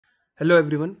Hello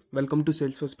everyone, welcome to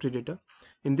Salesforce Predator.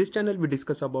 In this channel we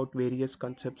discuss about various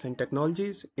concepts and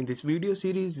technologies. In this video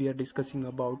series we are discussing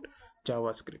about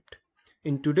JavaScript.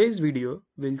 In today's video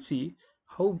we'll see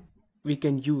how we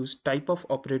can use type-of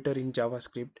operator in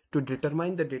JavaScript to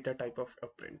determine the data type of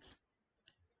operands.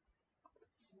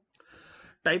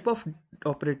 Type-of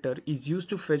operator is used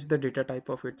to fetch the data type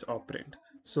of its operand.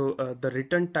 So the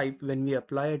return type, when we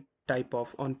apply a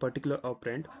type-of on particular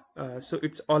operand, so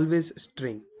it's always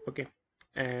string. Okay,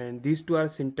 and these two are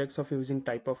syntax of using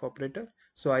type-of operator.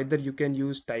 So either you can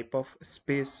use type-of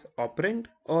space operand,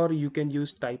 or you can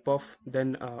use type-of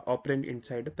then operand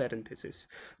inside a parenthesis.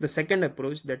 The second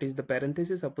approach, that is the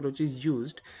parenthesis approach, is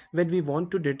used when we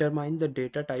want to determine the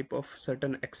data type of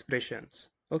certain expressions.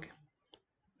 Okay,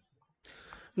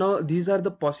 now these are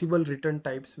the possible return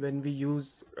types when we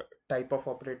use type-of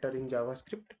operator in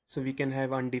JavaScript. So we can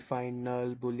have undefined,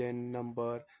 null, boolean,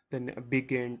 number, then a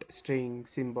BigInt, string,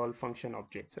 symbol, function,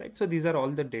 objects, right? So these are all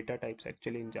the data types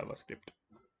actually in JavaScript.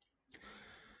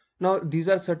 Now these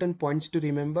are certain points to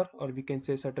remember, or we can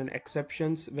say certain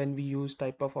exceptions when we use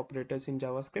type-of operators in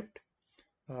JavaScript.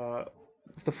 Uh,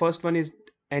 the first one is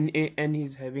NaN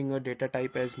is having a data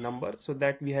type as number, so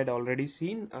that we had already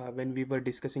seen when we were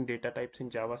discussing data types in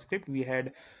JavaScript. We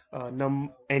had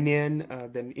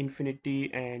NaN, then infinity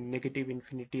and negative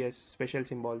infinity as special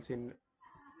symbols in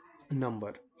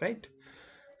number, right?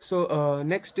 So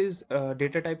next is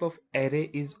data type of array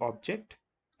is object.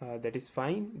 That is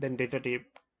fine. Then data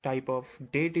type of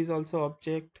date is also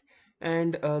object.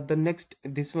 And the next,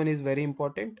 this one is very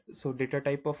important. So data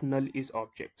type of null is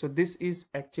object. So this is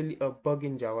actually a bug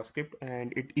in JavaScript,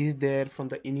 and it is there from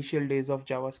the initial days of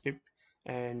JavaScript.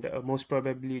 And most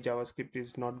probably JavaScript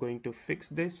is not going to fix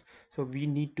this. So we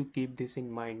need to keep this in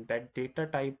mind, that data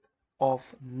type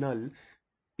of null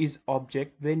is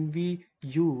object when we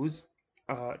use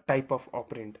type-of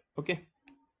operand. Okay,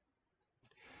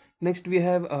 next we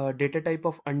have data type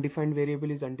of undefined variable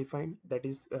is undefined. That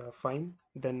is fine.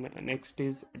 Then next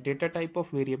is data type of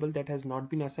variable that has not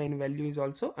been assigned value is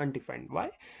also undefined. Why?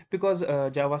 Because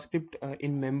JavaScript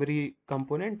in memory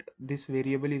component, this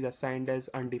variable is assigned as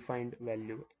undefined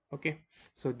value. Okay,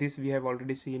 so this we have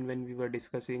already seen when we were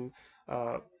discussing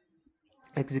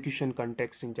execution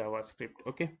context in JavaScript.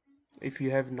 Okay, if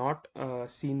you have not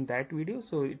seen that video,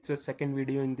 so it's a second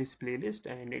video in this playlist,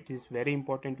 and it is very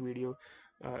important video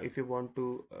if you want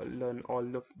to learn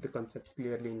all of the concepts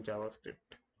clearly in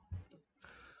JavaScript.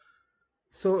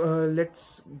 So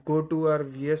let's go to our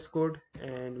VS Code,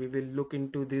 and we will look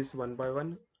into this one by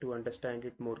one to understand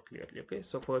it more clearly. Okay,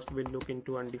 so first we'll look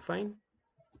into undefined.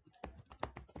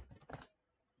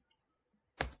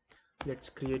 Let's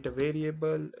create a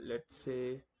variable. Let's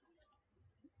say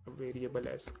a variable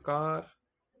as car.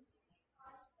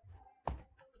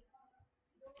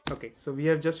 Okay, so we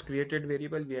have just created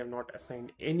variable, we have not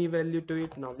assigned any value to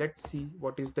it. Now let's see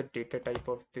what is the data type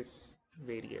of this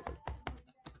variable.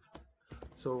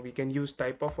 So we can use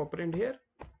type of operand here.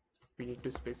 We need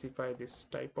to specify this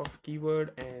type of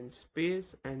keyword and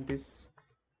space and this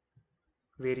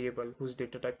variable whose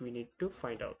data type we need to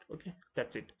find out. Okay,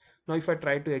 that's it. Now if I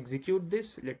try to execute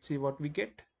this, let's see what we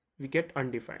get. We get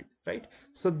undefined, right?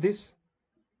 So this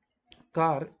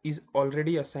car is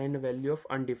already assigned a value of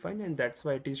undefined, and that's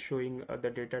why it is showing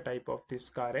the data type of this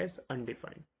car as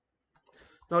undefined.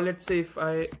 Now let's say if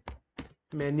I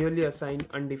manually assign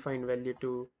undefined value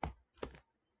to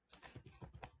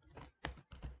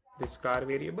this car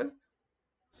variable,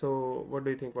 so what do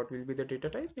you think, what will be the data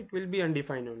type? It will be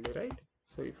undefined only, right?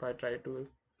 So if I try to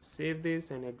save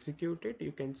this and execute it,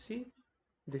 you can see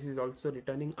this is also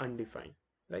returning undefined,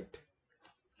 right?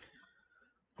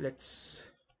 Let's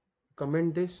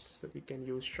comment this, so we can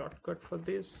use shortcut for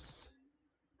this,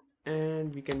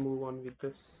 and we can move on with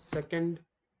the second,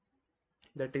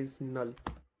 that is null.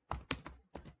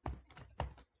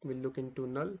 We'll look into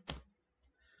null.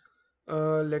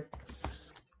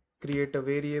 Let's create a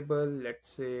variable. Let's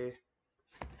say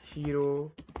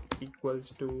hero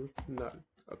equals to null.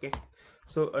 Okay,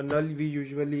 so a null, we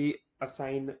usually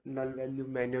assign null value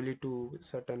manually to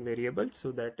certain variables,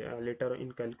 so that later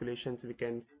in calculations we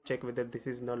can check whether this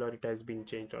is null or it has been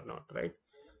changed or not, right?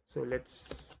 So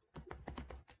let's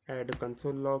add a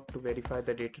console log to verify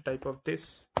the data type of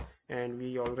this, and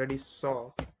we already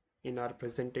saw in our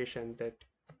presentation that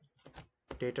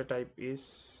data type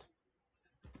is,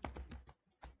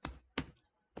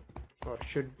 or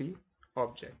should be,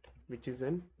 object, which is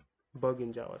an bug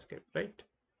in JavaScript, right?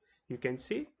 You can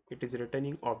see it is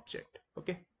returning object.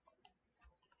 Okay,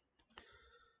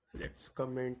 let's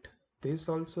comment this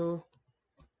also.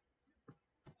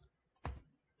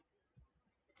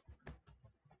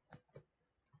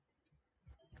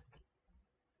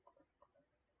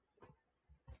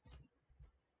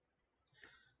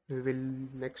 We will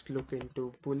next look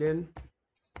into Boolean.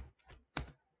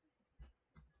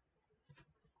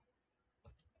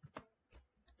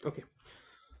 Okay,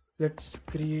 let's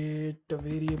create a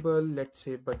variable. Let's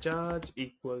say Bajaj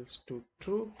equals to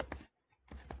true,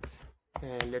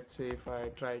 and let's say if I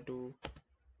try to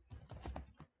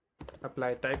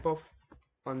apply type of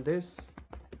on this,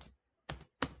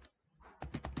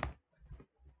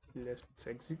 let's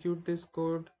execute this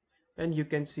code, and you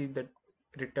can see that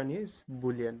return is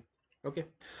Boolean. Okay,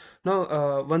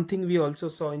 now one thing we also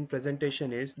saw in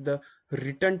presentation is the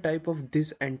return type of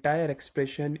this entire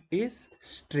expression is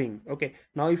string. Okay,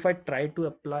 now if I try to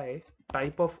apply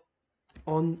type of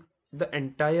on the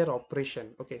entire operation,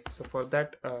 okay, so for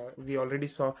that we already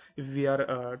saw if we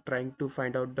are trying to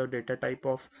find out the data type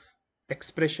of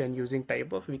expression using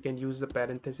type of, we can use the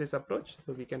parenthesis approach.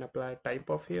 So we can apply type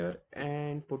of here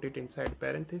and put it inside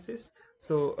parenthesis.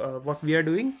 So what we are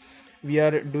doing, we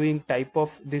are doing type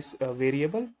of this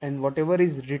variable, and whatever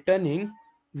is returning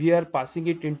we are passing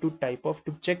it into type of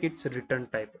to check its return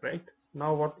type. Right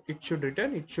now what it should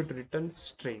return, it should return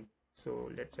string. So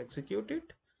let's execute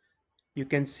it. You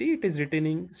can see it is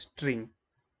returning string.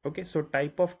 Okay, so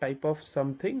type of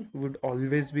something would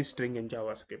always be string in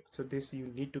JavaScript, so this you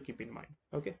need to keep in mind.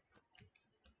 Okay,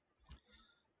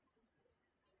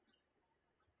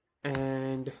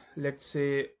 and let's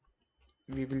say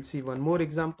we will see one more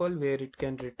example where it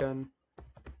can return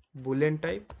Boolean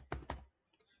type.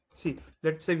 See,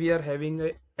 let's say we are having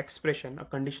a expression, a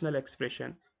conditional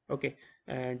expression. Okay,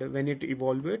 and when it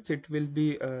evaluates, it will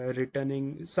be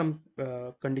returning some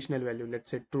conditional value,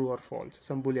 let's say true or false,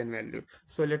 some Boolean value.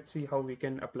 So let's see how we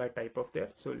can apply type of there.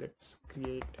 So let's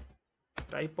create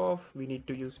type of. We need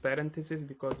to use parentheses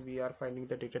because we are finding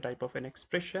the data type of an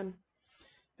expression.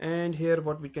 And here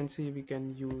what we can see, we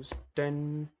can use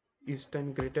 10 is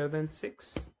 10 greater than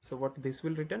 6. So what this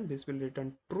will return, this will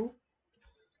return true.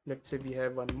 Let's say we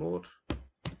have one more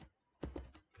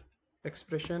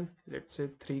expression, let's say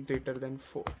 3 greater than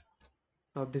 4.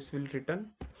 Now this will return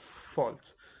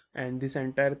false, and this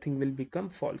entire thing will become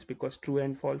false because true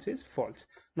and false is false.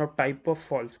 Now type of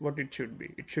false, what it should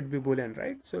be, it should be Boolean,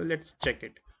 right? So let's check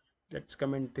it. Let's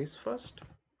comment this first,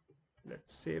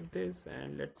 let's save this,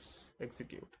 and let's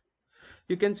execute.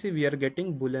 You can see we are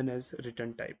getting Boolean as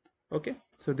return type. Okay,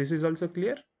 so this is also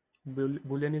clear.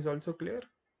 Boolean is also clear.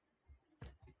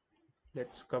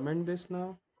 Let's comment this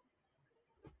now.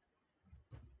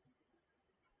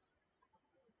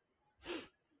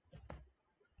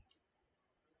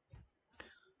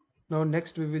 Now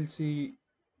next we will see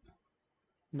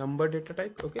number data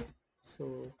type. Okay,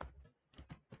 so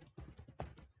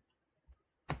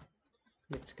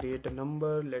let's create a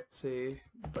number. Let's say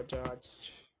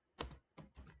Bajaj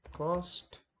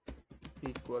cost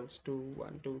equals to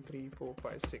 1 2 3 4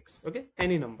 5 6. Okay,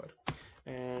 any number,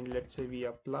 and let's say we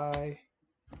apply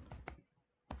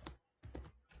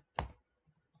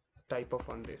type of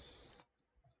on this.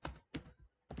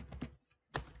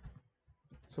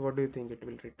 So what do you think it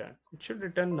will return? It should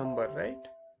return number, right?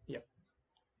 Yeah.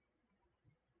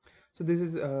 So this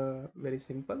is very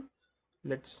simple.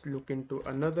 Let's look into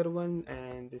another one,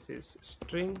 and this is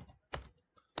string.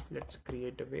 Let's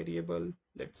create a variable.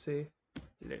 Let's say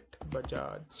let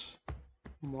Bajaj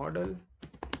model,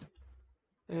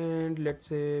 and let's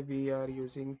say we are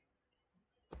using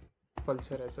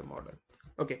Pulsar as a model.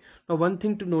 Okay, now one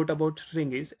thing to note about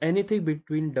string is anything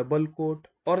between double quote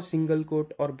or single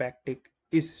quote or backtick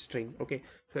is string. Okay,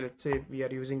 so let's say we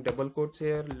are using double quotes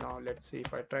here. Now let's see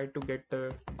if I try to get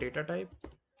the data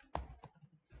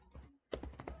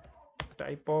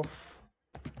type of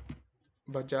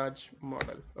Bajaj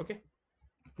model. Okay,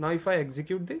 now if I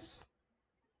execute this,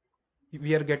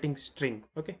 we are getting string.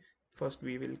 Okay, first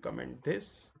we will comment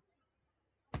this.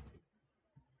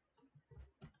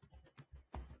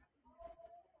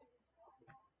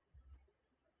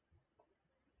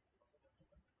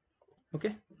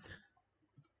 Okay,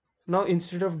 now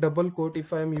instead of double quote,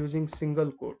 if I am using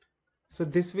single quote, so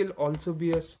this will also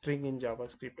be a string in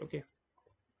JavaScript. Okay,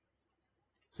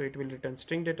 so it will return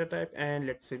string data type, and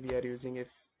let's say we are using a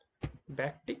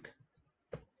backtick,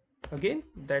 again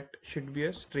that should be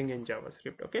a string in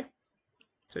JavaScript. Okay,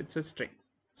 so it's a string.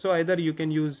 So either you can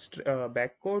use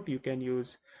back quote, you can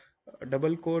use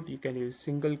double quote, you can use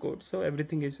single quote. So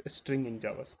everything is a string in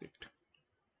JavaScript.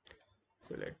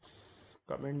 So let's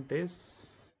comment this.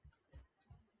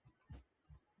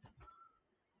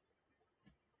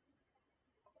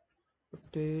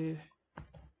 Okay,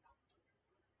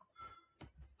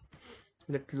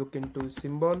 let's look into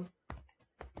symbol.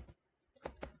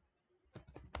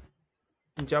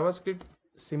 In JavaScript,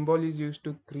 symbol is used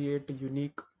to create a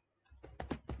unique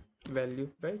value,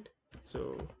 right?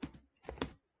 So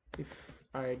if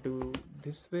I do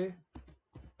this way,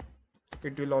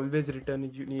 it will always return a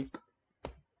unique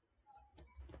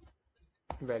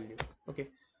value. Okay,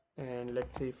 and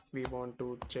let's say if we want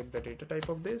to check the data type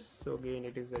of this, so again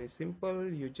it is very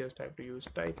simple. You just have to use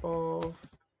type of,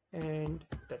 and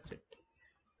that's it.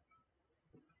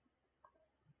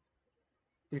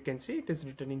 You can see it is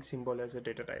returning symbol as a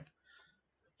data type.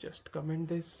 Just comment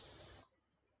this.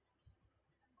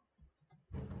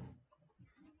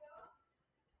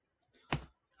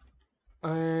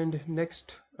 And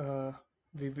next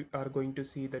we are going to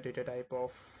see the data type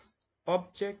of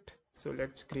object. So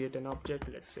let's create an object.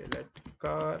 Let's say let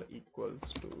car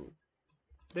equals to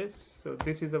this. So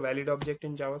this is a valid object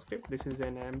in JavaScript. This is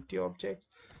an empty object.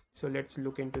 So let's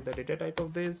look into the data type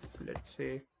of this. Let's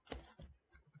say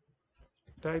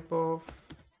type of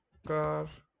car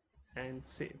and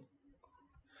save.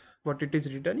 What it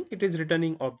is returning? It is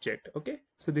returning object. Okay,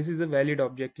 so this is a valid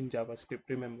object in JavaScript,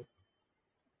 remember.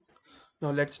 Now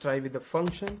let's try with the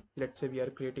function. Let's say we are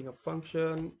creating a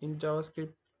function in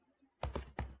JavaScript.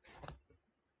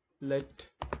 Let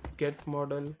get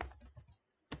model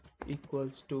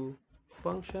equals to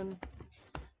function,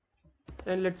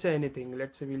 and let's say anything.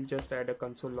 Let's say we'll just add a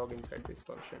console log inside this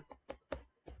function.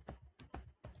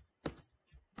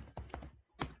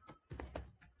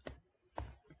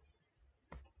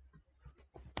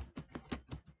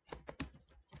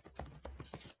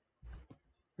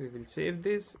 We will save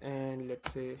this, and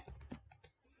let's say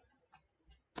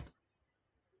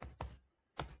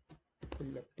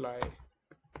we'll apply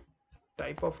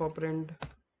type of operand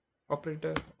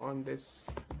operator on this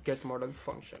get model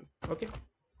function. Okay,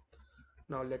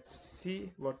 now let's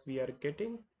see what we are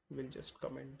getting. We'll just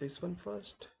comment this one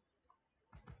first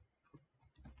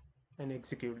and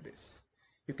execute this.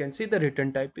 You can see the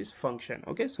return type is function.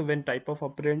 Okay, so when type of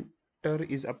operator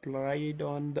is applied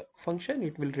on the function,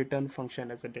 it will return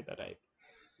function as a data type.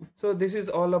 So this is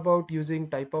all about using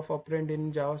type of operand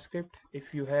in JavaScript.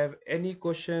 If you have any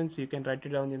questions, you can write it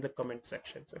down in the comment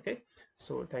sections. Okay,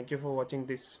 so thank you for watching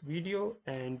this video,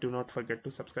 and do not forget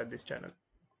to subscribe this channel.